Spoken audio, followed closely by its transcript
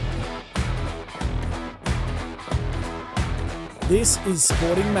This is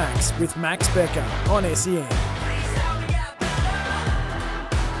Sporting Max with Max Becker on SEN.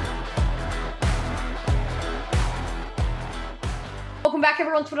 Welcome back,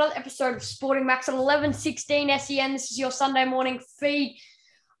 everyone, to another episode of Sporting Max on 11:16 SEN. This is your Sunday morning feed.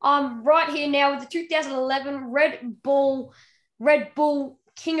 I'm right here now with the 2011 Red Bull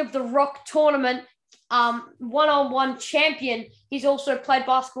King of the Rock tournament, one-on-one champion. He's also played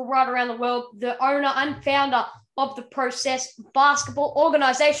basketball right around the world, the owner and founder of the Process Basketball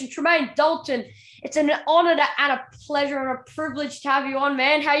Organization, Tremaine Dalton. It's an honor and a pleasure and a privilege to have you on,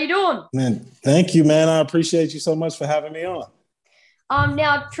 man. How you doing? Man, thank you, man. I appreciate you so much for having me on.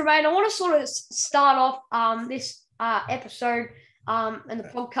 Now, Tremaine, I want to sort of start off this episode and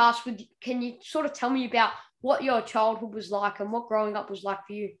the podcast with, can you sort of tell me about what your childhood was like and what growing up was like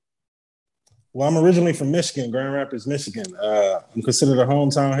for you? Well, I'm originally from Michigan, Grand Rapids, Michigan. I'm considered a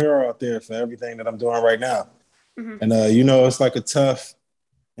hometown hero out there for everything that I'm doing right now. Mm-hmm. And, it's like a tough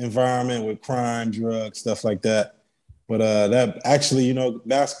environment with crime, drugs, stuff like that. But that actually,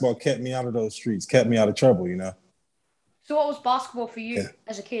 basketball kept me out of those streets, kept me out of trouble, So what was basketball for you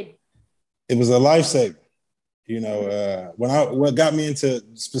as a kid? It was a lifesaver. What got me into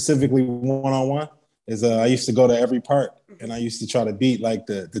specifically one-on-one is I used to go to every park and I used to try to beat like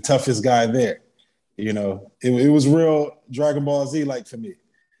the toughest guy there. It was real Dragon Ball Z like for me.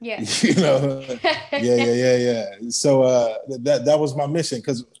 Yeah. Yeah. So that was my mission,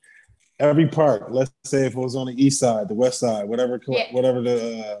 because every park, let's say if it was on the east side, the west side, whatever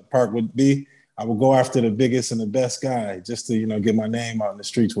the park would be, I would go after the biggest and the best guy just to, get my name out in the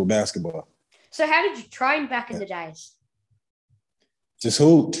streets with basketball. So how did you train back in the days? Just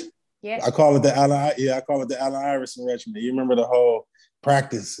hooped. Yeah. I call it the Allen Iverson regimen. You remember the whole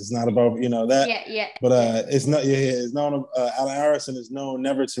practice. It's not about, that. Yeah. But it's not, it's known, Allen Iverson is known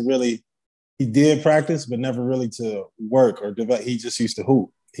never to really, he did practice, but never really to work or develop. He just used to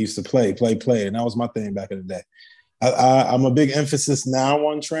hoop. He used to play. And that was my thing back in the day. I'm a big emphasis now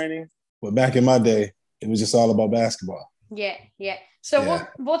on training, but back in my day, it was just all about basketball. Yeah. So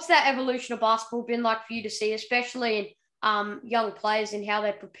what's that evolution of basketball been like for you to see, especially in young players and how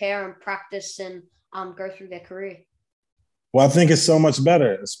they prepare and practice and go through their career? Well, I think it's so much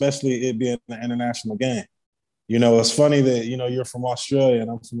better, especially it being an international game. It's funny that, you're from Australia and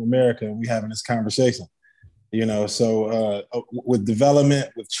I'm from America and we having this conversation. So with development,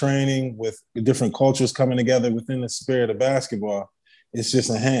 with training, with different cultures coming together within the spirit of basketball, it's just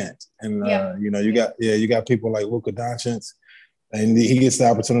enhanced. And, you got people like Luka Doncic, and he gets the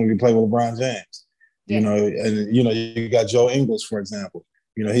opportunity to play with LeBron James. You got Joe Ingles, for example.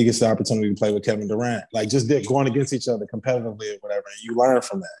 He gets the opportunity to play with Kevin Durant. Like just going against each other competitively or whatever, and you learn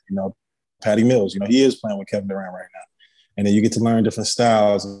from that. Patty Mills, he is playing with Kevin Durant right now. And then you get to learn different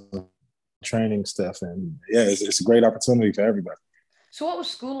styles and training stuff. And, it's a great opportunity for everybody. So what was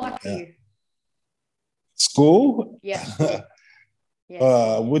school like for you? School? Yeah.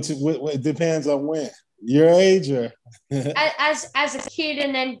 It depends on when. Your age or as a kid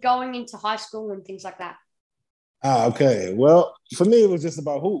and then going into high school and things like that. Okay. Well, for me, it was just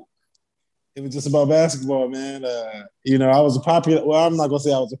about hoop. It was just about basketball, man. I was I'm not gonna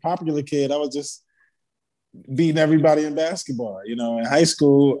say I was a popular kid. I was just beating everybody in basketball. In high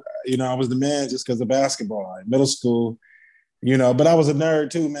school, I was the man just because of basketball. In middle school, but I was a nerd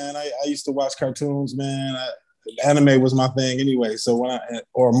too, man. I used to watch cartoons, man. Anime was my thing anyway. So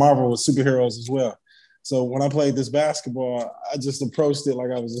or Marvel was superheroes as well. So when I played this basketball, I just approached it like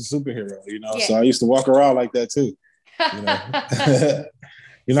I was a superhero, So I used to walk around like that too. I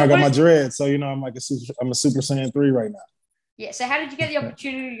got my dreads, so I'm like I'm a Super Saiyan 3 right now. Yeah. So how did you get the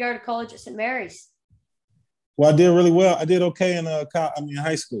opportunity to go to college at St. Mary's? Well, I did really well. I did okay in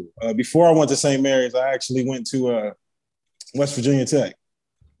high school. Before I went to St. Mary's, I actually went to West Virginia Tech.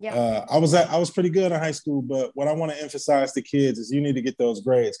 Yeah. I was pretty good in high school, but what I want to emphasize to kids is you need to get those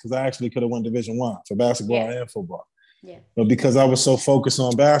grades, because I actually could have won Division I for basketball and football. Yeah. But because I was so focused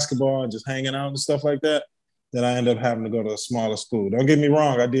on basketball and just hanging out and stuff like that, then I ended up having to go to a smaller school. Don't get me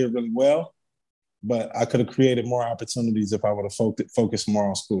wrong, I did really well, but I could have created more opportunities if I would have focused more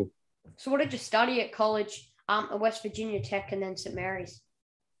on school. So what did you study at college, at West Virginia Tech and then St. Mary's?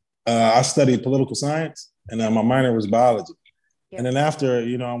 I studied political science, and my minor was biology. Yeah. And then after,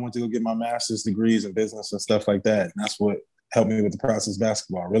 I went to go get my master's degrees in business and stuff like that. And that's what helped me with the Process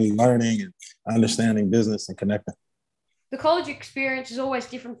Basketball, really learning and understanding business and connecting. The college experience is always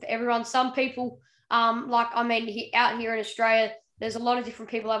different for everyone. Some people, out here in Australia, there's a lot of different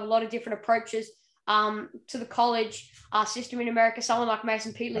people have a lot of different approaches to the college system in America. Someone like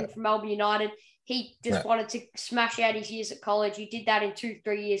Mason Peatling from Melbourne United, he just wanted to smash out his years at college. He did that in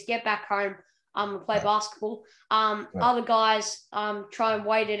 2-3 years, get back home, and play basketball. Other guys try and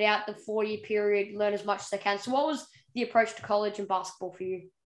wait it out the 4-year period, learn as much as they can. So what was the approach to college and basketball for you?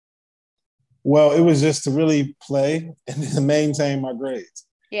 Well, it was just to really play and to maintain my grades.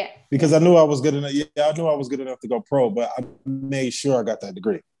 Yeah. Because I knew I was good enough. Yeah, I knew I was good enough to go pro, but I made sure I got that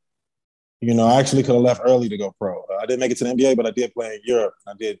degree. You know, I actually could have left early to go pro. I didn't make it to the NBA, but I did play in Europe.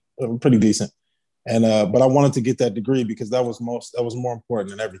 I did pretty decent. And but I wanted to get that degree because that was more important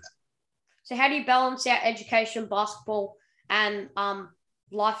than everything. So how do you balance out education, basketball, and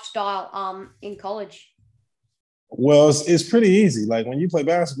lifestyle in college? Well, it's pretty easy. Like when you play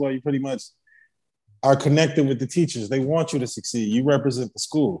basketball, you pretty much are connected with the teachers. They want you to succeed. You represent the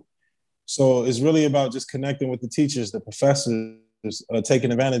school. So it's really about just connecting with the teachers, the professors,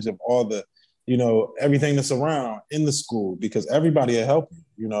 taking advantage of all the, you know, everything that's around in the school, because everybody will help you,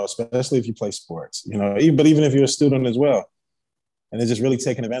 you know, especially if you play sports, you know, but even if you're a student as well. And it's just really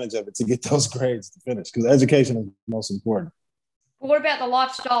taking advantage of it to get those grades to finish, because education is most important. What about the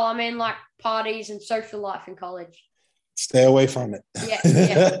lifestyle? I mean, like parties and social life in college. Stay away from it.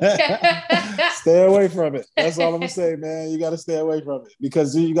 Yeah. Stay away from it. That's all I'm gonna say, man. You got to stay away from it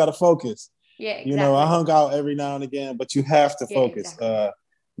because you got to focus. Yeah, exactly. You know, I hung out every now and again, but you have to focus. Exactly.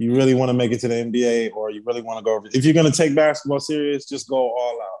 You really want to make it to the NBA, or you really want to go over. If you're gonna take basketball serious, just go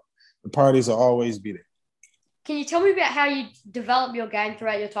all out. The parties will always be there. Can you tell me about how you developed your game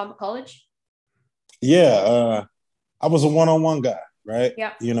throughout your time at college? Yeah, I was a one-on-one guy. Right.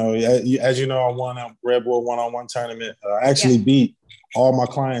 Yeah. You know, as you know, I won a Red Bull one-on-one tournament. I actually beat all my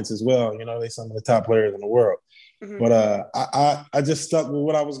clients as well. You know, they're some of the top players in the world. Mm-hmm. But I just stuck with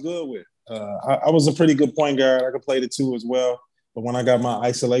what I was good with. I was a pretty good point guard. I could play the two as well. But when I got my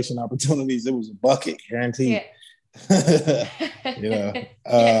isolation opportunities, it was a bucket, guaranteed. Yeah. You know,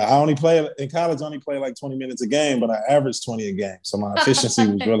 I only play in college. I only play like 20 minutes a game, but I averaged 20 a game, so my efficiency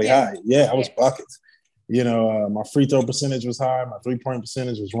was really high. Yeah, I was buckets. You know, my free throw percentage was high. My three-point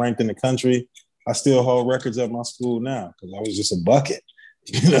percentage was ranked in the country. I still hold records at my school now because I was just a bucket,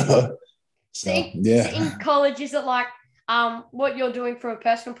 you know. So, yeah. In college, is it like what you're doing from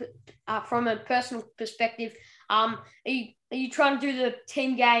a personal perspective? Are you trying to do the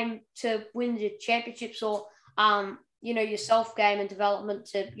team game to win the championships, or you know, your self game and development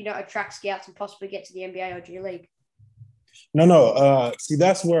to, you know, attract scouts and possibly get to the NBA or G League? No. See,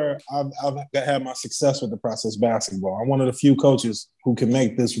 that's where I've had my success with the process basketball. I'm one of the few coaches who can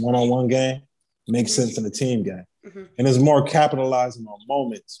make this one-on-one game make sense in the team game. Mm-hmm. And it's more capitalizing on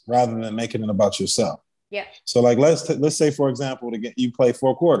moments rather than making it about yourself. Yeah. So like, let's say, for example, you play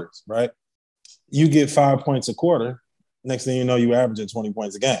 4 quarters, right? You get 5 points a quarter. Next thing you know, you average at 20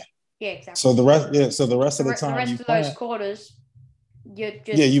 points a game. Yeah, exactly. So the rest of the time, the rest of those quarters, you're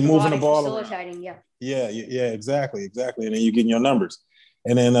just you're moving the ball facilitating. Around. Yeah, exactly. And then you're getting your numbers.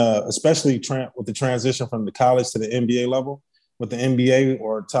 And then especially with the transition from the college to the NBA level, with the NBA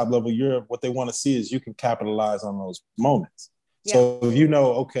or top level Europe, what they want to see is you can capitalize on those moments. Yeah. So if you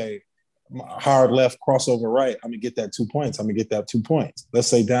know, okay, hard left, crossover right, I'm going to get that 2 points. I'm going to get that 2 points. Let's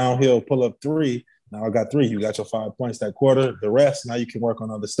say downhill, pull up 3. Now I got 3. You got your 5 points that quarter. The rest, now you can work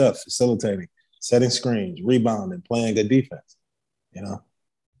on other stuff, facilitating, setting screens, rebounding, playing good defense, you know?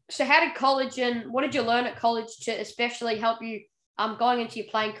 So how did college and what did you learn at college to especially help you going into your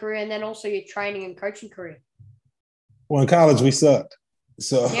playing career and then also your training and coaching career? Well, in college, we sucked.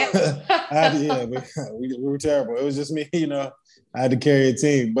 So yep. we were terrible. It was just me, you know, I had to carry a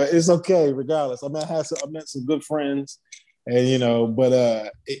team, but it's okay regardless. I met some good friends and, you know,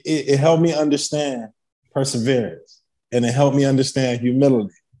 but it helped me understand perseverance and it helped me understand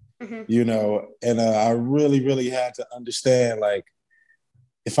humility, you know, and I really, really had to understand, like,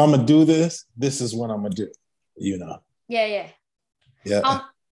 if I'm going to do this, this is what I'm going to do, you know? Yeah.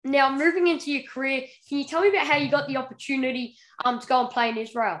 Now, moving into your career, can you tell me about how you got the opportunity to go and play in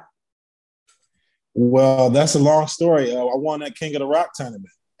Israel? Well, that's a long story. I won that King of the Rock tournament,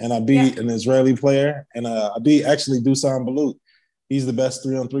 and I beat an Israeli player, and I beat actually Dusan Balut. He's the best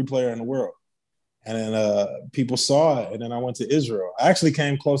 3-on-3 player in the world. And then people saw it, and then I went to Israel. I actually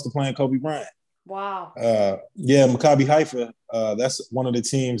came close to playing Kobe Bryant. Wow. Maccabi Haifa, that's one of the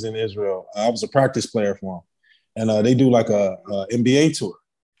teams in Israel. I was a practice player for them. And they do like a NBA tour.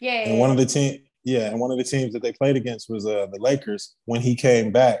 And one of the teams that they played against was the Lakers when he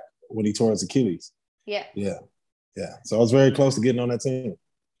came back when he tore his Achilles. Yeah. So I was very close to getting on that team.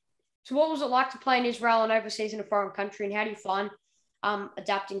 So what was it like to play in Israel and overseas in a foreign country, and how do you find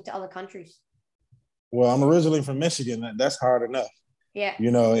adapting to other countries? Well, I'm originally from Michigan. That's hard enough. Yeah.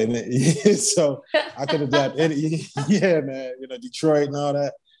 You know, and so I could adapt man, you know, Detroit and all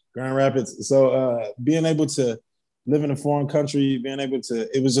that, Grand Rapids. So being able to living in a foreign country, being able to,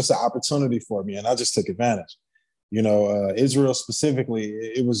 it was just an opportunity for me, and I just took advantage. Israel specifically,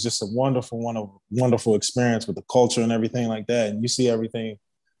 it was just a wonderful experience with the culture and everything like that. And you see everything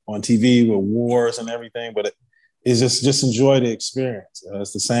on TV with wars and everything, but it's just enjoy the experience.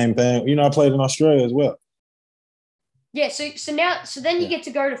 It's the same thing. I played in Australia as well. Yeah. So then you get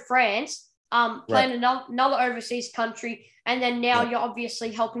to go to France, playing another overseas country, and then now you're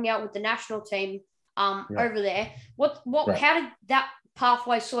obviously helping out with the national team over there. How did that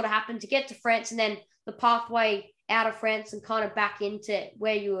pathway sort of happen to get to France, and then the pathway out of France and kind of back into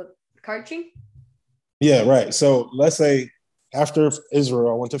where you were coaching? Yeah, right. So let's say after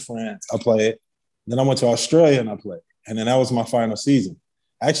Israel, I went to France, I played. Then I went to Australia and I played. And then that was my final season.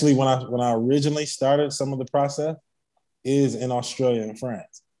 Actually, when I originally started some of the process is in Australia and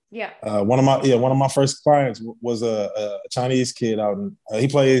France. Yeah. One of my first clients was a Chinese kid out in, he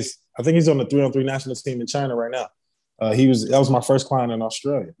plays, I think he's on the 3-on-3 national team in China right now. That was my first client in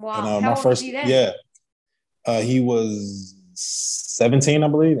Australia. Wow. And, How old was he then? Yeah. He was 17, I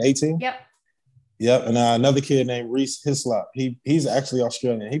believe, 18. Yep. And another kid named Reese Hislop. He's actually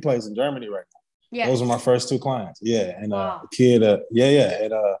Australian. He plays in Germany right now. Yeah. Those were my first two clients. Yeah. And wow. the kid, And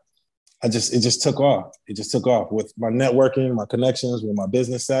it just took off. It just took off with my networking, my connections, with my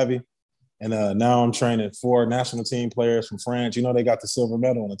business savvy. And now I'm training 4 national team players from France. They got the silver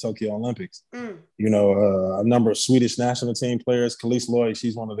medal in the Tokyo Olympics. A number of Swedish national team players. Khalees Lloyd,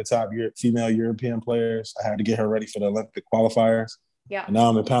 she's one of the top female European players. I had to get her ready for the Olympic qualifiers. Yeah. And now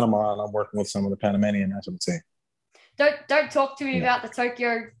I'm in Panama and I'm working with some of the Panamanian national team. Don't talk to me about the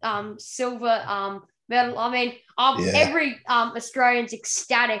Tokyo silver medal. I mean, every Australian's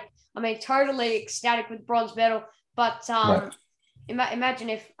ecstatic. I mean, totally ecstatic with the bronze medal. But imagine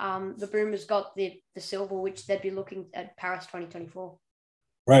if the Boomers got the silver, which they'd be looking at Paris 2024.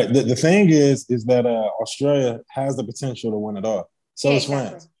 Right. The thing is that Australia has the potential to win it all. So does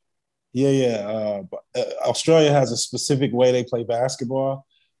France. But Australia has a specific way they play basketball,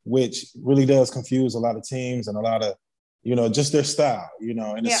 which really does confuse a lot of teams and a lot of, just their style,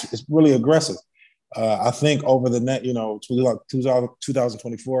 and it's really aggressive. I think over the net,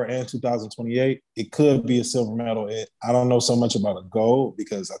 2024 and 2028, it could be a silver medal. I don't know so much about a gold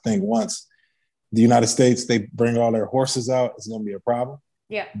because I think once the United States, they bring all their horses out, it's going to be a problem.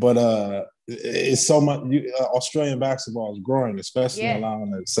 Yeah. But it's so much. Australian basketball is growing, especially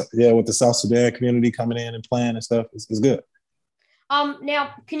allowing with the South Sudan community coming in and playing and stuff. It's good.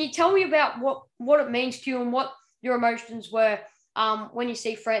 Now, can you tell me about what it means to you and what your emotions were when you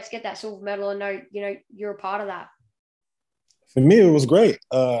see France get that silver medal and know you're a part of that? For me, it was great.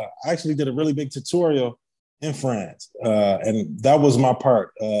 I actually did a really big tutorial in France, and that was my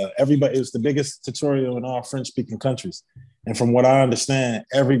part. It was the biggest tutorial in all French-speaking countries. And from what I understand,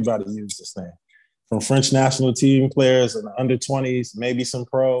 everybody used this thing, from French national team players and the under 20s, maybe some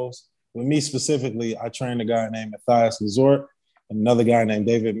pros. With me specifically, I trained a guy named Matthias Lazort and another guy named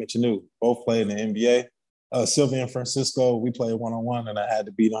David Michinu. Both played in the NBA. Sylvian Francisco, we played one-on-one, and I had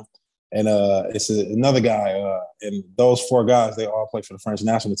to beat him. And it's another guy. And those 4 guys, they all play for the French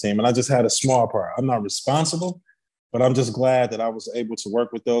national team. And I just had a small part. I'm not responsible, but I'm just glad that I was able to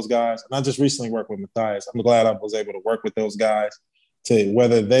work with those guys. And I just recently worked with Matthias. I'm glad I was able to work with those guys to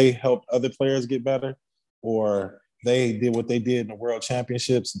whether they helped other players get better or they did what they did in the World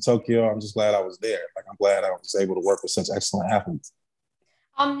Championships in Tokyo. I'm just glad I was there. I'm glad I was able to work with such excellent athletes.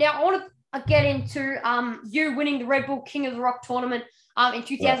 Now I want to get into you winning the Red Bull King of the Rock tournament in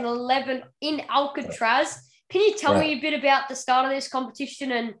 2011 in Alcatraz. Can you tell me a bit about the start of this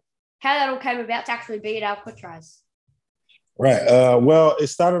competition and how that all came about to actually be at Alcatraz? Right. Well, it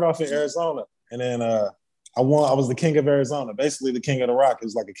started off in Arizona, and then I won. I was the king of Arizona, basically the king of the rock. It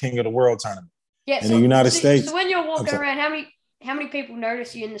was like a king of the world tournament. Yeah. In the United States. So when you're walking around, how many people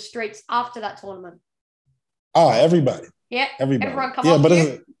notice you in the streets after that tournament? Oh, everybody. Yeah. Everybody. Everyone come up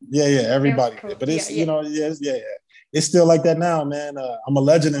to you? Everybody. But it's it's still like that now, man. I'm a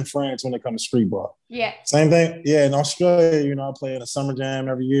legend in France when it comes to street ball. Yeah. Same thing. Yeah, in Australia, I play in a summer jam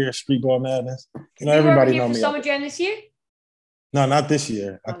every year, street ball madness. Everybody know me. Summer jam this year? No, not this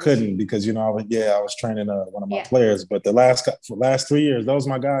year. I couldn't because I was training one of my players. But the last 3 years, those are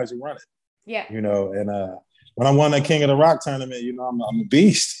my guys who run it. Yeah. And when I won that King of the Rock tournament, I'm a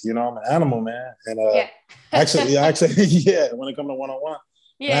beast. I'm an animal, man. And actually, when it comes to one-on-one,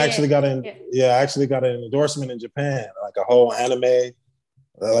 I actually got an endorsement in Japan, like a whole anime,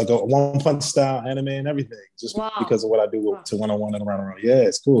 like a One Punch style anime and everything, just because of what I do to one-on-one and around. Yeah,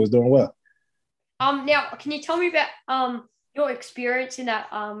 it's cool. It's doing well. Now, can you tell me about your experience in that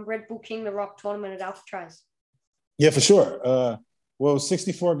Red Bull King of the Rock tournament at Alcatraz? Yeah, for sure. Well,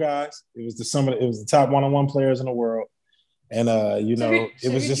 64 guys. It was it was the top one-on-one players in the world. And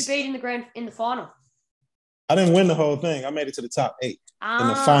it was just you beat in the final. I didn't win the whole thing. I made it to the top 8 in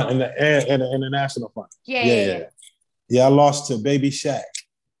the final in the national final. Yeah. I lost to Baby Shaq.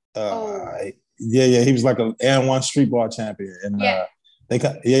 He was like an and one street ball champion. And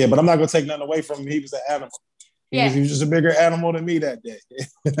but I'm not gonna take nothing away from him. He was an animal. He was just a bigger animal than me that day.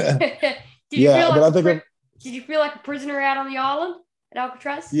 Did you feel like a prisoner out on the island at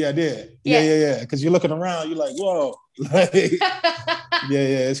Alcatraz? Yeah, I did. Yeah. Because you're looking around, you're like, whoa.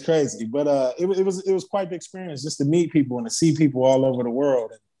 It's crazy. But it was quite the experience just to meet people and to see people all over the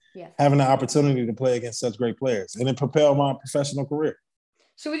world and having the opportunity to play against such great players. And it propelled my professional career.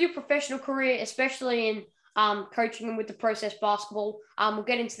 So with your professional career, especially in coaching and with the Process Basketball, we'll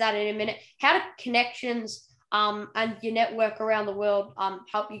get into that in a minute. How do connections and your network around the world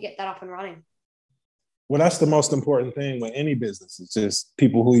help you get that up and running? Well, that's the most important thing with any business. It's just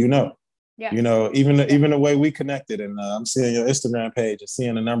people who you know. Yeah. Even the way we connected, and I'm seeing your Instagram page and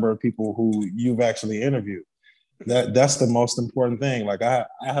seeing a number of people who you've actually interviewed. That's the most important thing. Like I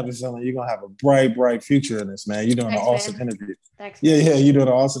have a feeling you're gonna have a bright future in this, man. You're doing an awesome interview. Thanks. Yeah, you're doing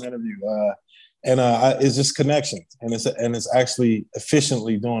an awesome interview. It's just connections, and it's actually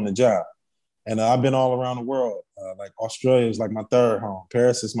efficiently doing the job. And I've been all around the world. Like Australia is like my third home.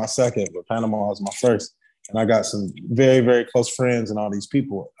 Paris is my second, but Panama is my first. And I got some very, very close friends and all these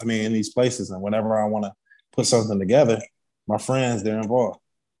people. I mean, in these places. And whenever I want to put something together, my friends, they're involved.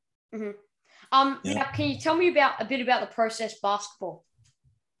 Mm-hmm. Now, can you tell me a bit about the Process Basketball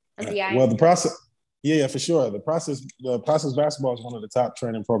and the aim? Well, the process, for sure. The process basketball is one of the top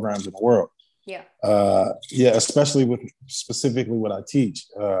training programs in the world. Yeah. Especially specifically what I teach.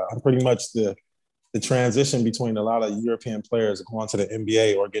 I'm pretty much the transition between a lot of European players going to the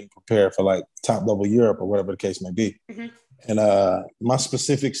NBA or getting prepared for like top level Europe or whatever the case may be. Mm-hmm. And my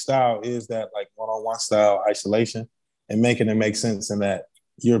specific style is that like one-on-one style isolation and making it make sense in that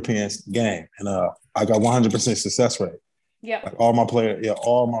European game. And I got 100% success rate. Yeah. Like all my players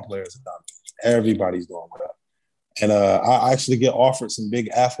have done it. Everybody's doing well. And I actually get offered some big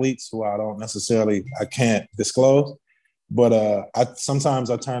athletes who I can't disclose, but sometimes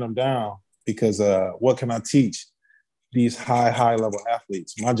I turn them down because what can I teach these high level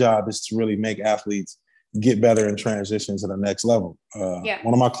athletes? My job is to really make athletes get better and transition to the next level.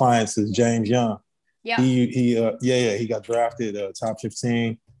 One of my clients is James Young. Yeah. He got drafted top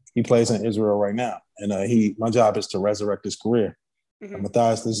 15. He plays in Israel right now. And my job is to resurrect his career. Mm-hmm.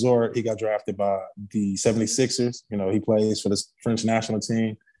 Matthias Dezort, he got drafted by the 76ers. He plays for the French national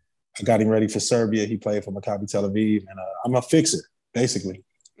team. I got him ready for Serbia. He played for Maccabi Tel Aviv. And I'm a fixer, basically.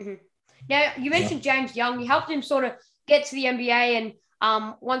 Mm-hmm. Now, you mentioned James Young. You helped him sort of get to the NBA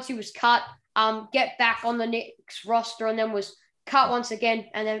and once he was cut, get back on the Knicks roster and then was cut once again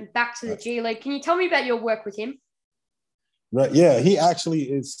and then back to the G League. Can you tell me about your work with him? Right. Yeah, he actually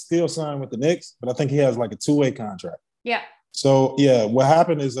is still signed with the Knicks, but I think he has like a 2-way contract. Yeah. So, what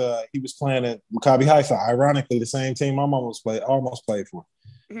happened is he was playing at Maccabi Haifa, ironically, the same team my mom almost played for.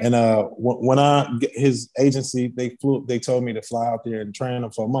 Mm-hmm. And when his agency, they told me to fly out there and train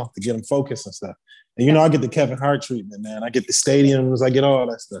him for a month to get him focused and stuff. And, I get the Kevin Hart treatment, man. I get the stadiums, I get all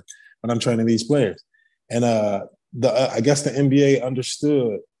that stuff when I'm training these players. And I guess the NBA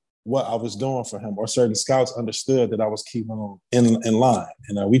understood what I was doing for him, or certain scouts understood that I was keeping him in line.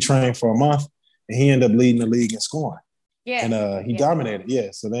 And we trained for a month, and he ended up leading the league in scoring. Yeah. And he dominated. Yeah.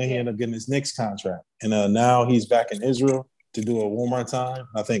 So then he ended up getting his Knicks contract. And now he's back in Israel to do it one more time.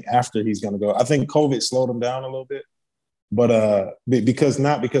 I think after he's going to go. I think COVID slowed him down a little bit. But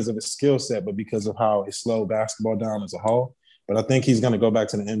not because of his skill set, but because of how it slowed basketball down as a whole. But I think he's going to go back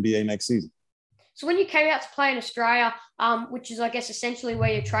to the NBA next season. So when you came out to play in Australia, which is, I guess, essentially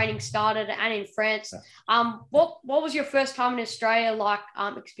where your training started, and in France, what was your first time in Australia like,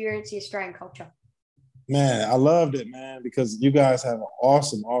 experience the Australian culture? Man, I loved it, man, because you guys have an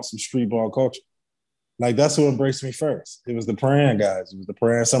awesome, awesome street ball culture. Like, that's who embraced me first. It was the Paran guys. It was the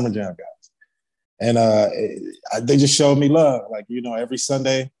Paran Summer Jam guys. And they just showed me love. Like, every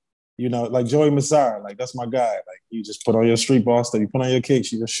Sunday, like Joey Mazar, like, that's my guy. Like, you just put on your street ball stuff, you put on your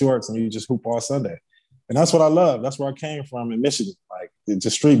kicks, your shorts, and you just hoop all Sunday. And that's what I love. That's where I came from in Michigan, like,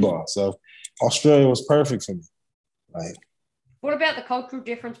 just street ball. So Australia was perfect for me. Like, what about the cultural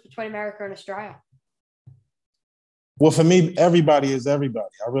difference between America and Australia? Well, for me, everybody is everybody.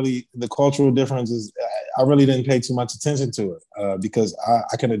 The cultural difference is, I really didn't pay too much attention to it because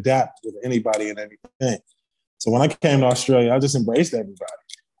I can adapt with anybody and anything. So when I came to Australia, I just embraced everybody.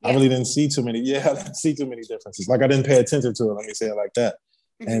 Yeah. I really didn't see too many differences. Like, I didn't pay attention to it, let me say it like that.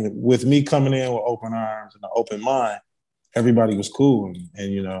 Mm-hmm. And with me coming in with open arms and an open mind, everybody was cool,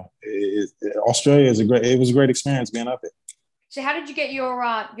 and Australia is it was a great experience being up there. So how did you get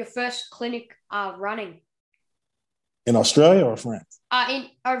your first clinic running? In Australia or France? In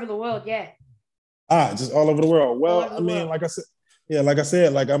over the world, yeah. Just all over the world. Well, I mean, like I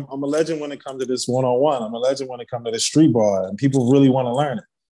said, like I'm a legend when it comes to this one-on-one. I'm a legend when it comes to this street ball, and people really want to learn it.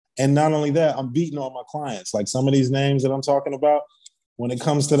 And not only that, I'm beating all my clients. Like some of these names that I'm talking about, when it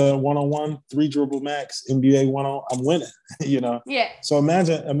comes to the one-on-one, 3 dribble max, NBA one-on, I'm winning, Yeah. So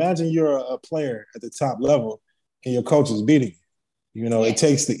imagine you're a player at the top level and your coach is beating you. It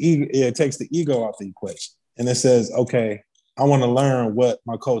takes the ego out the equation. And it says, okay, I want to learn what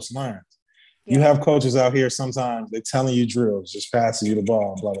my coach learns. Yeah. You have coaches out here, sometimes they're telling you drills, just passing you the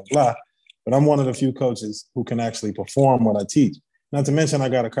ball, blah, blah, blah. But I'm one of the few coaches who can actually perform what I teach. Not to mention I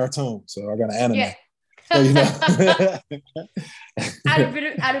got a cartoon, so I got an anime. Yeah. So,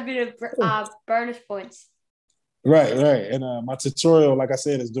 add a bit of bonus points. Right. And my tutorial, like I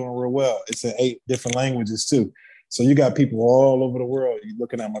said, is doing real well. It's in 8 different languages too. So you got people all over the world. You're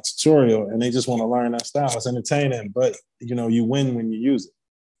looking at my tutorial and they just want to learn that style. It's entertaining, but you win when you use it.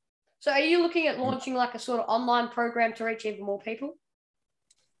 So are you looking at launching like a sort of online program to reach even more people?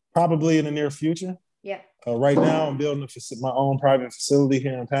 Probably in the near future. Yeah. Right now I'm building my own private facility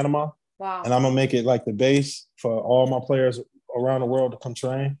here in Panama. Wow. And I'm going to make it like the base for all my players around the world to come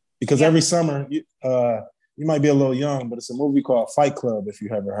train. Because every summer, you might be a little young, but it's a movie called Fight Club, if you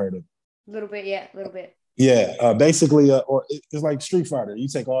haven't heard of it. A little bit, yeah, a little bit. Yeah, basically, or it's like Street Fighter. You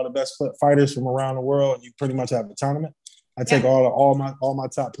take all the best fighters from around the world, and you pretty much have a tournament. I take all my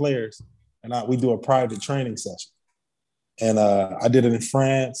top players, and we do a private training session. And I did it in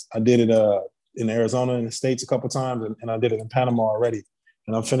France. I did it in Arizona, in the States a couple times, and I did it in Panama already.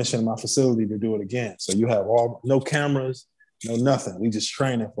 And I'm finishing my facility to do it again. So you have no cameras, no nothing. We just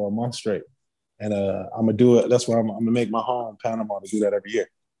training for a month straight. And I'm gonna do it. That's why I'm gonna make my home in Panama to do that every year.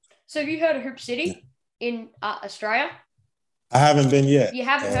 So have you heard of Hoop City in Australia? I haven't been yet. You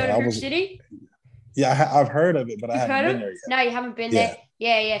haven't heard of Hoop City? Yeah, I've heard of it, but I haven't been there yet. No, you haven't been there.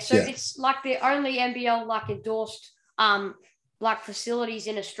 Yeah. So it's like the only NBL like endorsed like facilities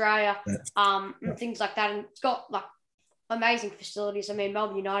in Australia, and things like that. And it's got like amazing facilities. I mean,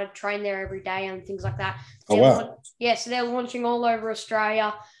 Melbourne United train there every day and things like that. Oh, wow. So they're launching all over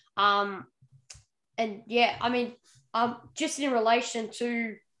Australia. And yeah, I mean, just in relation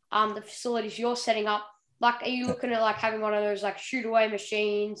to the facilities you're setting up, like, are you looking at like having one of those like shoot away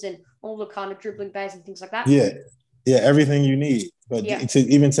machines and all the kind of dribbling bays and things like that? Yeah, everything you need. But to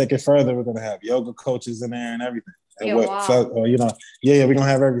even take it further, we're gonna have yoga coaches in there and everything. Yeah, wow. We're gonna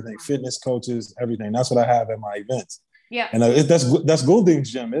have everything, fitness coaches, everything. That's what I have at my events. Yeah, and that's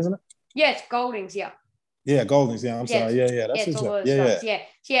Goulding's gym, isn't it? Yeah, it's Golding's. Yeah. Yeah, Golding's. Yeah, I'm sorry. Yeah. That's it's all those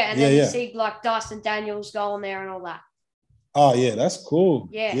yeah. And then you see like Dyson Daniels going there and all that. Oh yeah, that's cool.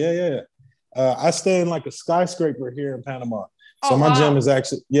 Yeah. I stay in like a skyscraper here in Panama. So my gym is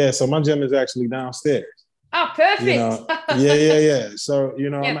actually downstairs. Oh, perfect. Yeah. So, I'm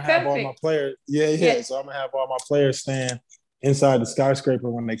going to have all my players. Yeah. So I'm going to have all my players stand inside the skyscraper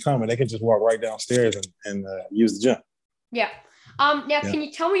when they come, and they can just walk right downstairs and use the gym. Yeah. Now, can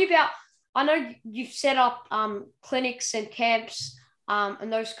you tell me about, I know you've set up clinics and camps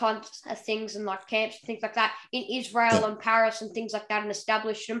and those kinds of things, and like camps and things like that in Israel and Paris and things like that, and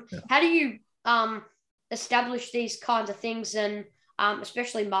establish them. Yeah. How do you establish these kinds of things, and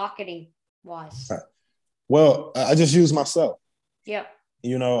especially marketing wise? Right. Well, I just use myself. Yeah.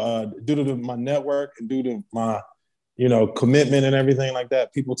 Due to my network and due to my, commitment and everything like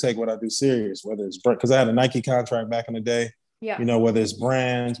that, people take what I do serious, whether it's because I had a Nike contract back in the day. Yeah. Whether it's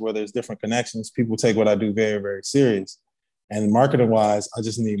brands, whether it's different connections, people take what I do very, very serious. And marketing wise, I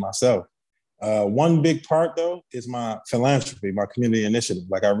just need myself. One big part though is my philanthropy, my community initiative.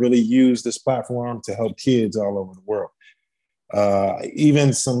 Like I really use this platform to help kids all over the world.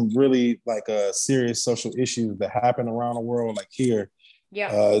 Even some really like serious social issues that happen around the world, like here,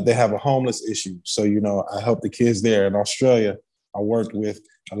 they have a homeless issue. So, I help the kids there. In Australia, I worked with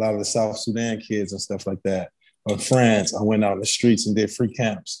a lot of the South Sudan kids and stuff like that. In France, I went out in the streets and did free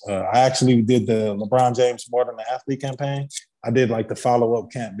camps. I actually did the LeBron James More Than an Athlete campaign. I did like the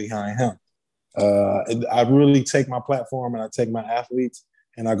follow-up camp behind him. I really take my platform and I take my athletes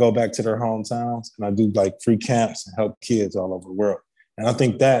and I go back to their hometowns and I do like free camps and help kids all over the world. And I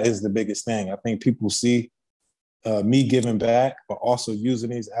think that is the biggest thing. I think people see me giving back, but also using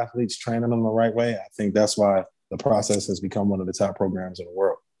these athletes, training them the right way. I think that's why the process has become one of the top programs in the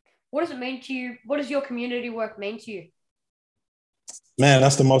world. What does it mean to you? What does your community work mean to you? Man,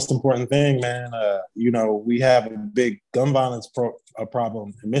 that's the most important thing, man. We have a big gun violence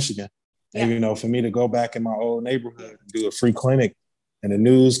problem in Michigan. Yeah. And, for me to go back in my old neighborhood and do a free clinic and the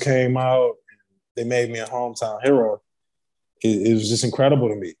news came out, and they made me a hometown hero, it was just incredible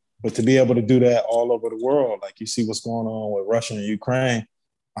to me. But to be able to do that all over the world, like you see what's going on with Russia and Ukraine,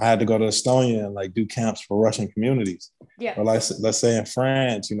 I had to go to Estonia and do camps for Russian communities. Yeah. Or let's say in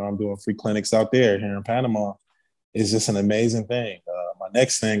France, I'm doing free clinics out there. Here in Panama, it's just an amazing thing. My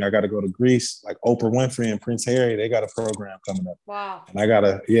next thing, I got to go to Greece. Like Oprah Winfrey and Prince Harry, they got a program coming up. Wow. And I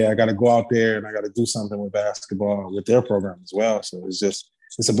gotta go out there and I gotta do something with basketball with their program as well. So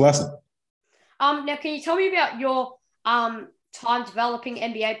it's a blessing. Now, can you tell me about your time developing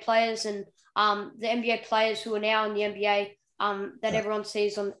NBA players and the NBA players who are now in the NBA that everyone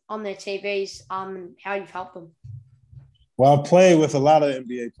sees on their TVs and how you've helped them? Well, I play with a lot of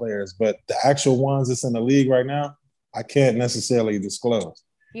NBA players, but the actual ones that's in the league right now, I can't necessarily disclose.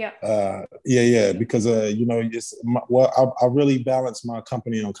 Yeah. Because I really balance my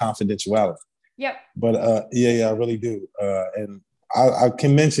company on confidentiality. Yep. But I really do. And I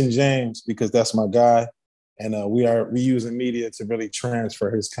can mention James because that's my guy, and we using media to really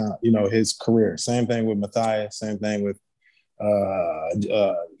transfer his career. Same thing with Matthias. Same thing with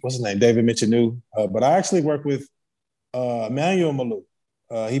what's his name, David Michinu. But I actually work with Emmanuel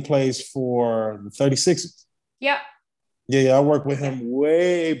Malou. He plays for the 36ers. Yep. Yeah, I worked with him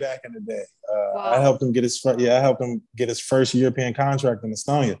way back in the day. Wow. I helped him get his first European contract in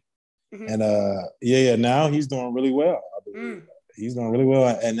Estonia. Mm-hmm. And now he's doing really well. I believe. He's doing really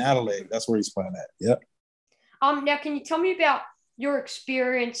well in Adelaide. That's where he's playing at. Yep. Now, can you tell me about your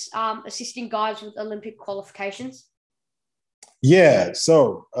experience assisting guys with Olympic qualifications? Yeah.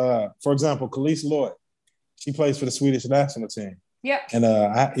 So, for example, Khalees Lloyd, she plays for the Swedish national team. Yeah.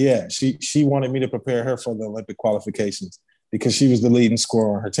 And she wanted me to prepare her for the Olympic qualifications because she was the leading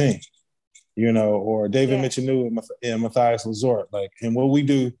scorer on her team. Or David Michinu and Matthias Lazort. And what we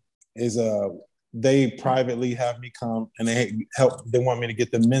do is they privately have me come and they want me to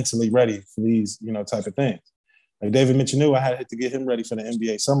get them mentally ready for these, type of things. Like David Michinu, I had to get him ready for the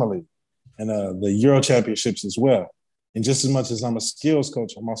NBA Summer League and the Euro Championships as well. And just as much as I'm a skills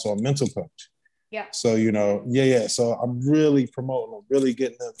coach, I'm also a mental coach. Yeah. So, So I'm really promoting them, really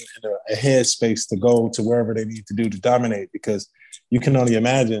getting them in a headspace to go to wherever they need to do to dominate, because you can only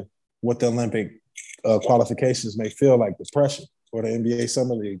imagine what the Olympic qualifications may feel like, the pressure, or the NBA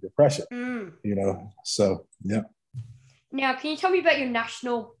Summer League, the pressure, So, yeah. Now, can you tell me about your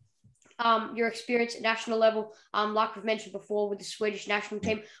national, your experience at national level? Like we've mentioned before with the Swedish national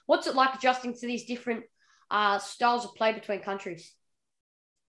team, what's it like adjusting to these different styles of play between countries?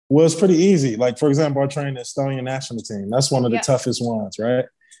 Well, it's pretty easy. Like, for example, I train the Estonian national team. That's one of the toughest ones, right?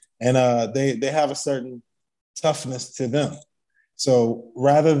 And they have a certain toughness to them. So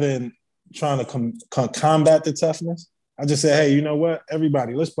rather than trying to combat the toughness, I just say, hey, you know what?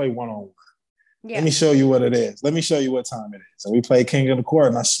 Everybody, let's play one-on-one. Yeah. Let me show you what it is. Let me show you what time it is. And we played King of the Court,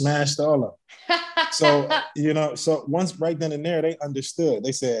 and I smashed all of them. So once right then and there, they understood.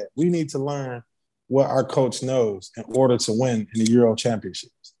 They said, we need to learn what our coach knows in order to win in the Euro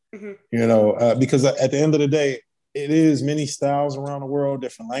Championships. Mm-hmm. Because at the end of the day, it is many styles around the world,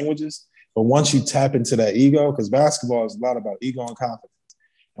 different languages. But once you tap into that ego, because basketball is a lot about ego and confidence.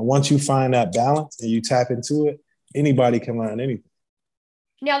 And once you find that balance and you tap into it, anybody can learn anything.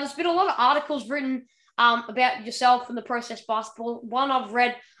 Now, there's been a lot of articles written about yourself and the Process Basketball. One I've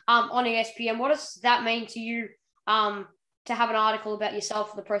read on ESPN. What does that mean to you to have an article about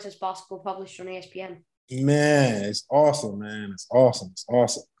yourself and the Process Basketball published on ESPN? Man, it's awesome, man. It's awesome.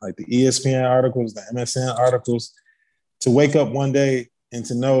 Like the ESPN articles, the MSN articles, to wake up one day and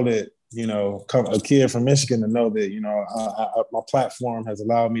to know that, a kid from Michigan, to know that, my platform has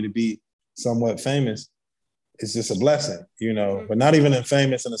allowed me to be somewhat famous. It's just a blessing, but not even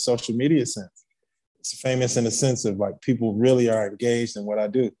famous in a social media sense. It's famous in the sense of like people really are engaged in what I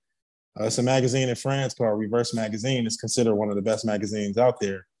do. It's a magazine in France called Reverse Magazine. It's considered one of the best magazines out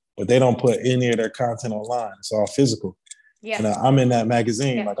there, but they don't put any of their content online. It's all physical. Yeah. And I'm in that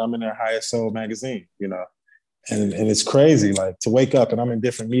magazine, like I'm in their highest sold magazine, and it's crazy, like to wake up and I'm in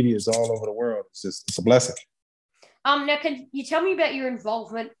different medias all over the world. It's a blessing. Now, can you tell me about your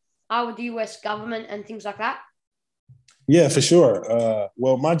involvement with the US government and things like that? Yeah, for sure.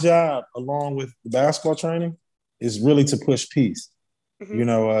 Well, my job, along with the basketball training, is really to push peace.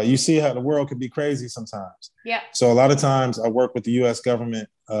 Mm-hmm. You see how the world can be crazy sometimes. Yeah. So a lot of times I work with the U.S. government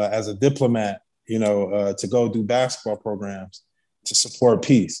as a diplomat, to go do basketball programs to support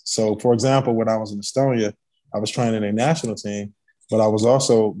peace. So, for example, when I was in Estonia, I was training a national team, but I was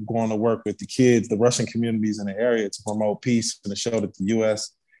also going to work with the kids, the Russian communities in the area, to promote peace and to show that the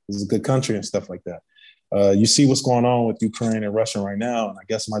U.S. is a good country and stuff like that. You see what's going on with Ukraine and Russia right now, and I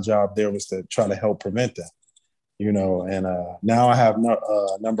guess my job there was to try to help prevent that. And now I have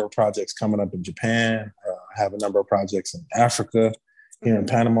a number of projects coming up in Japan. I have a number of projects in Africa, here in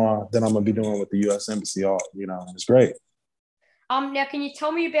Panama, that I'm gonna be doing with the U.S. Embassy. And it's great. Now, can you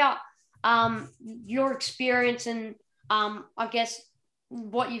tell me about your experience and I guess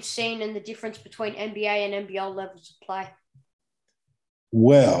what you've seen and the difference between NBA and NBL levels of play?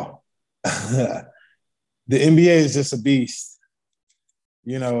 Well, the NBA is just a beast.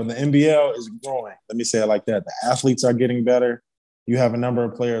 The NBL is growing. Let me say it like that. The athletes are getting better. You have a number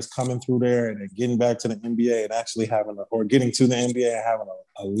of players coming through there and getting back to the NBA and actually getting to the NBA and having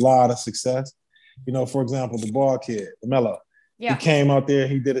a lot of success. For example, the ball kid, LaMelo. Yeah. He came out there,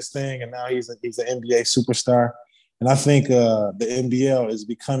 he did his thing, and now he's an NBA superstar. And I think the NBL is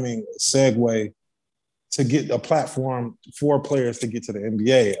becoming a segue to get a platform for players to get to the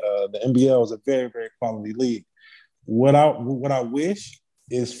NBA. The NBL is a very, very quality league. What I wish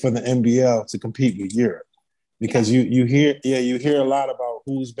is for the NBL to compete with Europe, because you hear a lot about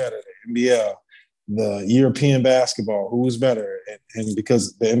who's better, the NBL, the European basketball, who's better, and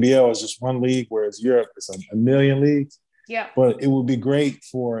because the NBL is just one league, whereas Europe is a million leagues. Yeah. But it would be great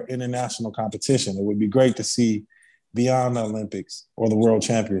for international competition. It would be great to see beyond the Olympics or the World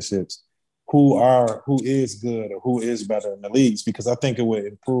Championships who is good or who is better in the leagues, because I think it would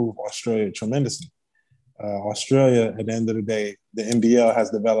improve Australia tremendously. Australia, at the end of the day, the NBL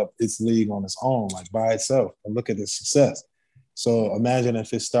has developed its league on its own, like by itself, and look at its success. So imagine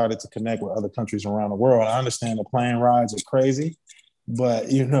if it started to connect with other countries around the world. I understand the plane rides are crazy,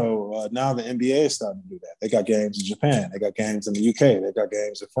 but now the NBA is starting to do that. They got games in Japan, they got games in the UK, they got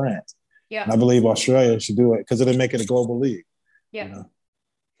games in France. Yeah, and I believe Australia should do it because it'll make it a global league. Yeah.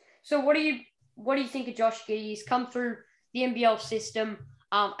 So what do you think of Josh Giddey? He's come through the NBL system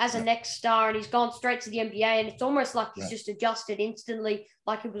as a next star, and he's gone straight to the NBA, and it's almost like he's just adjusted instantly,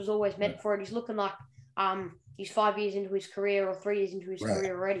 like it was always meant for it. He's looking like he's 5 years into his career or 3 years into his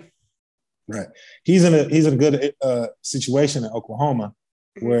career already. Right. He's in a good situation in Oklahoma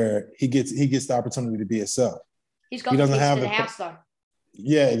where he gets the opportunity to be himself. He doesn't have the house though.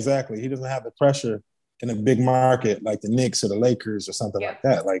 Yeah, exactly. He doesn't have the pressure in a big market like the Knicks or the Lakers or something like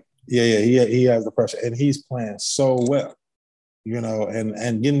that. Like, he has the pressure, and he's playing so well,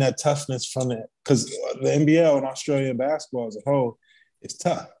 and getting that toughness from it, because the NBL and Australian basketball as a whole is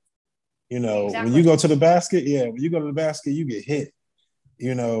tough. When you go to the basket, you get hit.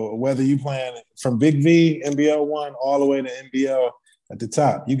 Whether you playing from Big V, NBL 1, all the way to NBL at the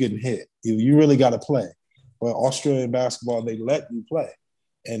top, you getting hit. You really got to play. But Australian basketball, they let you play.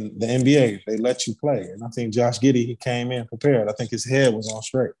 And the NBA, they let you play. And I think Josh Giddey, he came in prepared. I think his head was on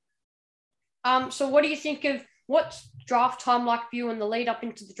straight. So what do you think of what's draft time like for you in the lead up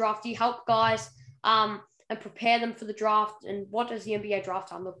into the draft? Do you help guys and prepare them for the draft? And what does the NBA draft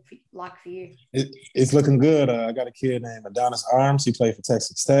time look like for you? It's looking good. I got a kid named Adonis Arms. He played for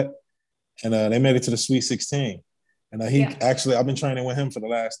Texas Tech. And they made it to the Sweet 16. And actually, I've been training with him for the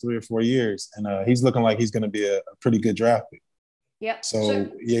last 3 or 4 years. And he's looking like he's going to be a pretty good draft pick. Yep.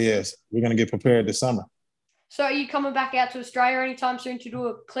 So, yes, we're going to get prepared this summer. So are you coming back out to Australia anytime soon to do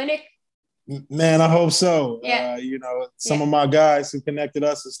a clinic? Man, I hope so. Yeah. Some of my guys who connected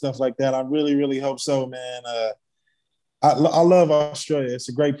us and stuff like that, I really, really hope so, man. I love Australia. It's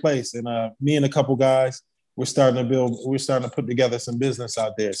a great place. And me and a couple guys, we're starting to put together some business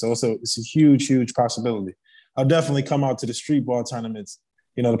out there. So it's a huge, huge possibility. I'll definitely come out to the street ball tournaments,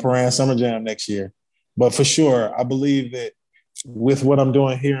 the Paran Summer Jam next year. But for sure, I believe that with what I'm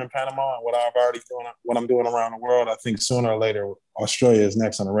doing here in Panama and what I'm doing around the world, I think sooner or later, Australia is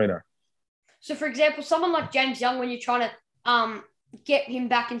next on the radar. So, for example, someone like James Young, when you're trying to get him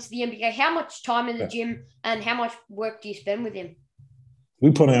back into the NBA, how much time in the gym and how much work do you spend with him?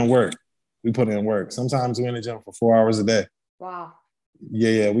 We put in work. Sometimes we're in the gym for 4 hours a day. Wow.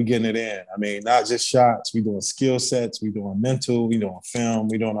 Yeah, we getting it in. I mean, not just shots. We doing skill sets. We doing mental. We doing film.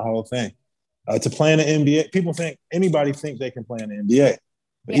 We doing the whole thing. To play in the NBA, anybody think they can play in the NBA.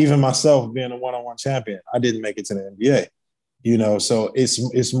 But even myself, being a one-on-one champion, I didn't make it to the NBA. So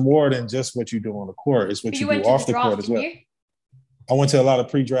it's more than just what you do on the court. It's what you do off the court as well. I went to a lot of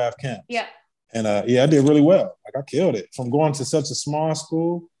pre-draft camps. Yeah. And I did really well. Like, I killed it. From going to such a small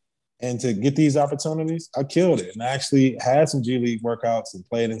school and to get these opportunities, I killed it. And I actually had some G League workouts and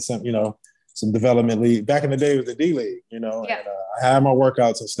played in some development league. Back in the day, it was the D League, And I had my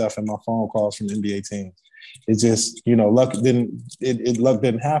workouts and stuff and my phone calls from NBA teams. It just, luck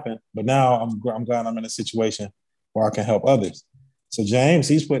didn't happen. But now I'm glad I'm in a situation where I can help others. So James,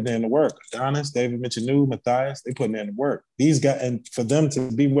 he's putting in the work. Adonis, David Michinu, Matthias, they putting in the work. These guys, and for them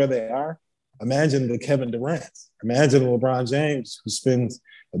to be where they are, Imagine the Kevin Durant. Imagine LeBron James, who spends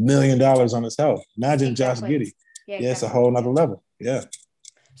 $1 million on his health. Imagine Josh Giddey. Yeah, it's a whole nother level. Yeah.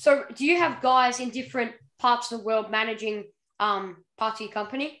 So do you have guys in different parts of the world managing parts of your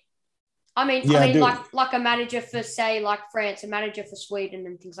company? I mean, like a manager for, say, like France, a manager for Sweden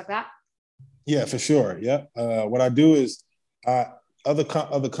and things like that? Yeah, for sure. Yeah. What I do is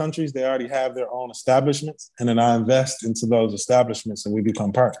other countries, they already have their own establishments, and then I invest into those establishments and we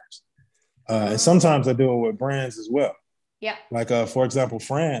become partners. And sometimes I do it with brands as well. Yeah. Like, for example,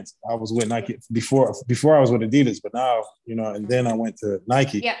 France, I was with Nike before I was with Adidas, but now, and then I went to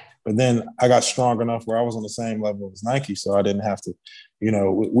Nike. Yeah. But then I got strong enough where I was on the same level as Nike. So I didn't have to,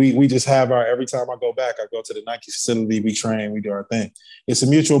 we just have every time I go back, I go to the Nike facility, we train, we do our thing. It's a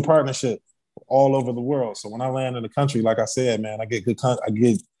mutual partnership all over the world. So when I land in the country, like I said, man, I get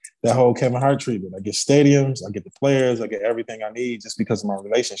that whole Kevin Hart treatment. I get stadiums, I get the players, I get everything I need just because of my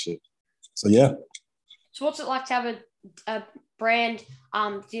relationship. So, yeah. So what's it like to have a brand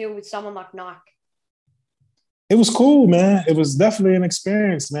deal with someone like Nike? It was cool, man. It was definitely an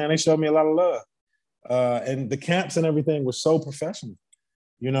experience, man. They showed me a lot of love. And the camps and everything were so professional.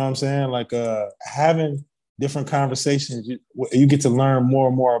 You know what I'm saying? Like having different conversations, you get to learn more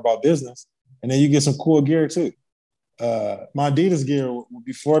and more about business. And then you get some cool gear too. My Adidas gear,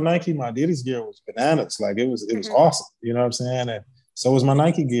 before Nike, my Adidas gear was bananas. Like it was awesome. You know what I'm saying? And so was my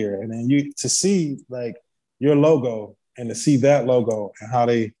Nike gear. And then to see like your logo and to see that logo and how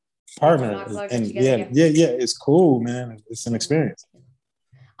they partner. And it's cool, man. It's an experience.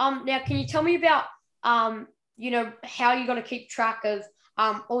 Now, can you tell me about, how you got to keep track of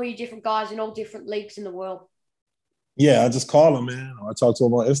all your different guys in all different leagues in the world? Yeah, I just call them, man. Or I talk to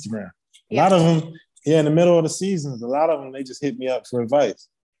them on Instagram. A lot of them, in the middle of the seasons, a lot of them, they just hit me up for advice.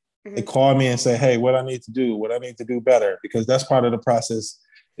 Mm-hmm. They call me and say, hey, what I need to do better, because that's part of the process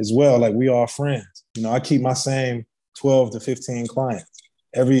as well. Like we all friends. I keep my same 12 to 15 clients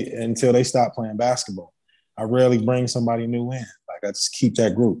until they stop playing basketball. I rarely bring somebody new in. Like I just keep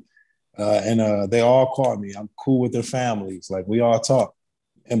that group. And they all call me. I'm cool with their families. Like we all talk.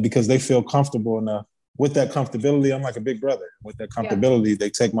 And because they feel comfortable enough, with that comfortability, I'm like a big brother. With that comfortability, they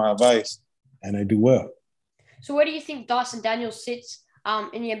take my advice and they do well. So where do you think Dyson Daniels sits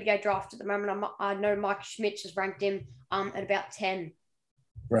in the NBA draft at the moment? I know Mike Schmitz has ranked him at about 10.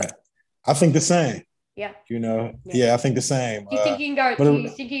 Right. I think the same. Yeah. I think the same. Do you think you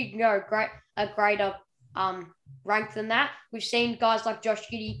can go a greater rank than that? We've seen guys like Josh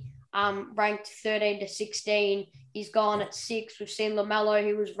Giddey ranked 13 to 16. He's gone at 6. We've seen LaMelo,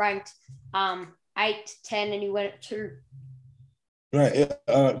 who was ranked 8 to 10, and he went at 2. Right.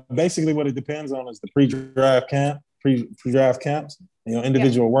 Basically, what it depends on is the pre-draft camps,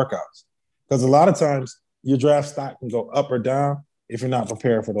 individual workouts. Because a lot of times your draft stock can go up or down if you're not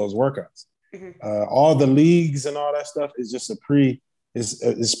prepared for those workouts. Mm-hmm. All the leagues and all that stuff is just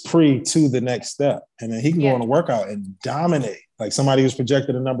is pre to the next step. And then he can go on a workout and dominate. Like somebody who's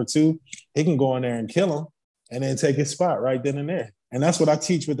projected a number 2, he can go in there and kill him and then take his spot right then and there. And that's what I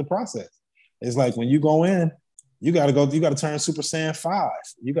teach with the process. It's like when you go in, you got to turn Super Saiyan 5.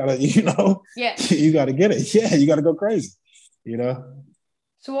 You got to, you got to get it. Yeah, you got to go crazy,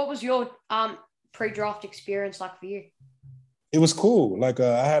 So what was your pre-draft experience like for you? It was cool. Like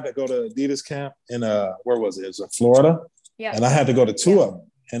I had to go to Adidas camp in where was it? It was in Florida. Yeah. And I had to go to 2 of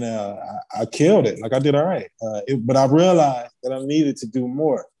them. And I killed it. Like I did all right. But I realized that I needed to do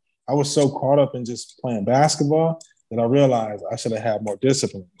more. I was so caught up in just playing basketball that I realized I should have had more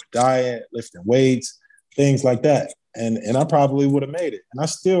discipline with diet, lifting weights, things like that. And I probably would have made it. And I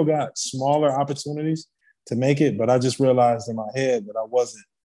still got smaller opportunities to make it, but I just realized in my head that I wasn't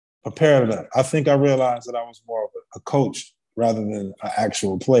prepared enough. I think I realized that I was more of a coach rather than an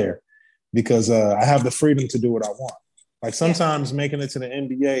actual player because I have the freedom to do what I want. Like sometimes making it to the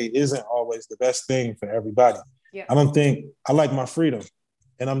NBA isn't always the best thing for everybody. Yeah. I like my freedom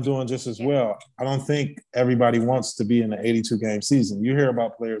and I'm doing just as well. I don't think everybody wants to be in the 82 game season. You hear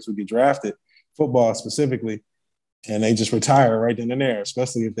about players who get drafted, football specifically, and they just retire right then and there,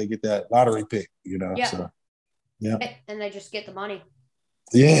 especially if they get that lottery pick, Yeah. So, and they just get the money.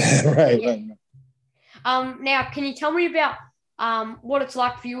 Yeah, right. Now, can you tell me about what it's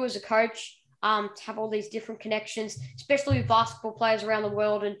like for you as a coach to have all these different connections, especially with basketball players around the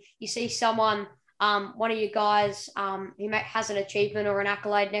world, and you see someone, one of your guys who has an achievement or an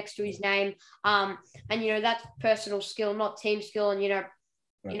accolade next to his name, and, that's personal skill, not team skill, and,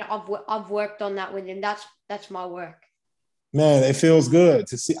 I've worked on that with him. That's my work. Man, it feels good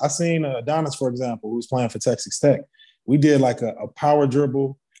to see. I seen Adonis, for example, who's playing for Texas Tech. We did like a power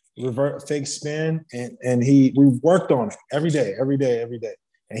dribble, revert fake spin, and we worked on it every day.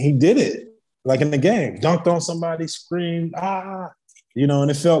 And he did it. like in the game, dunked on somebody, screamed, and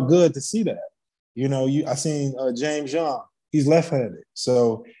it felt good to see that. I seen James Young, he's left-handed.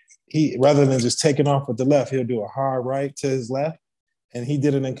 So he, rather than just taking off with the left, he'll do a hard right to his left. And he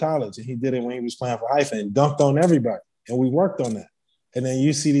did it in college, and he did it when he was playing for Haifa and dunked on everybody. And we worked on that. And then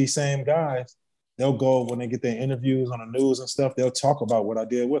you see these same guys, they'll go when they get their interviews on the news and stuff, they'll talk about what I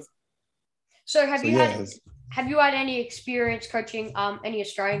did with them. So have you had any experience coaching any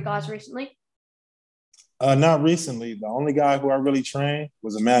Australian guys recently? Not recently. The only guy who I really trained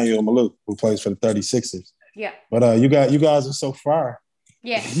was Emmanuel Maluk, who plays for the 36ers. Yeah. But you guys are so far.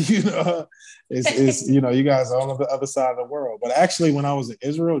 Yeah. It's you guys are on the other side of the world. But actually, when I was in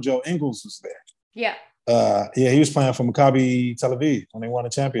Israel, Joe Ingles was there. Yeah. He was playing for Maccabi Tel Aviv when they won a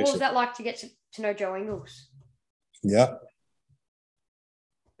championship. What was that like to get to know Joe Ingles? Yeah.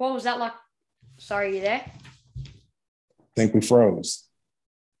 What was that like? Sorry, you there? I think we froze.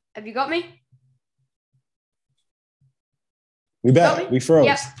 Have you got me? We back. We froze.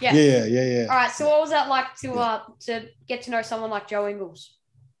 Yep. Yeah. All right. So what was that like to get to know someone like Joe Ingles?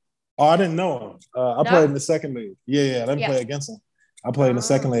 Oh, I didn't know him. I played in the second league. I didn't play against him. I played in the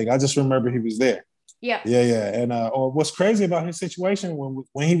second league. I just remember he was there. Yeah. And what's crazy about his situation,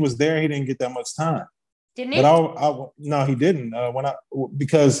 when he was there, he didn't get that much time. Didn't he? But no, he didn't.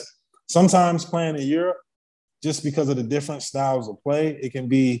 Because sometimes playing in Europe, just because of the different styles of play, it can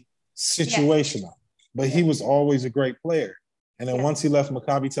be situational. Yeah. But he was always a great player. And then once he left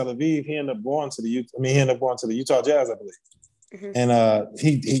Maccabi Tel Aviv, he ended up going to the Utah Jazz, I believe. Mm-hmm. And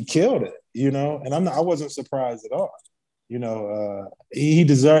he killed it, and I wasn't surprised at all. He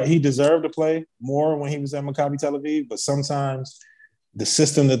deserved to play more when he was at Maccabi Tel Aviv, but sometimes the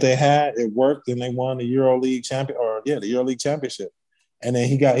system that they had, it worked, and they won the EuroLeague championship. And then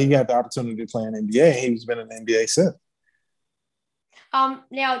he got the opportunity to play in the NBA. He's been in the NBA since.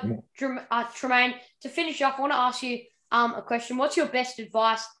 Now, Tremaine, to finish off, I want to ask you a question. What's your best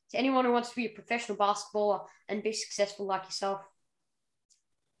advice to anyone who wants to be a professional basketballer and be successful like yourself?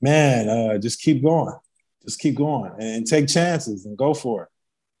 Man, just keep going. Just keep going and take chances and go for it.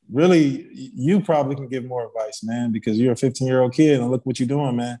 Really, you probably can give more advice, man, because you're a 15-year-old kid and look what you're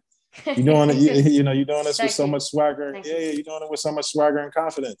doing, man. You're doing it. You're doing this with so much swagger. You're doing it with so much swagger and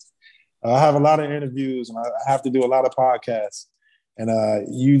confidence. I have a lot of interviews and I have to do a lot of podcasts, and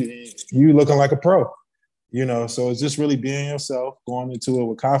you looking like a pro. So it's just really being yourself, going into it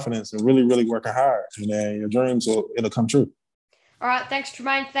with confidence and really, really working hard. And then your dreams it'll come true. All right. Thanks,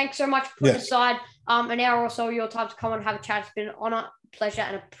 Tremaine. Thanks so much for putting aside an hour or so of your time to come and have a chat. It's been an honor, pleasure,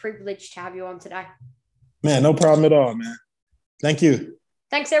 and a privilege to have you on today. Man, no problem at all, man. Thank you.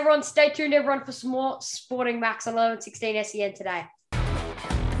 Thanks, everyone. Stay tuned, everyone, for some more Sporting Max on 11:16 SEN today.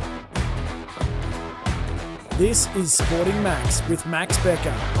 This is Sporting Max with Max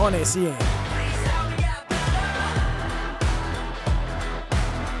Becker on SEN.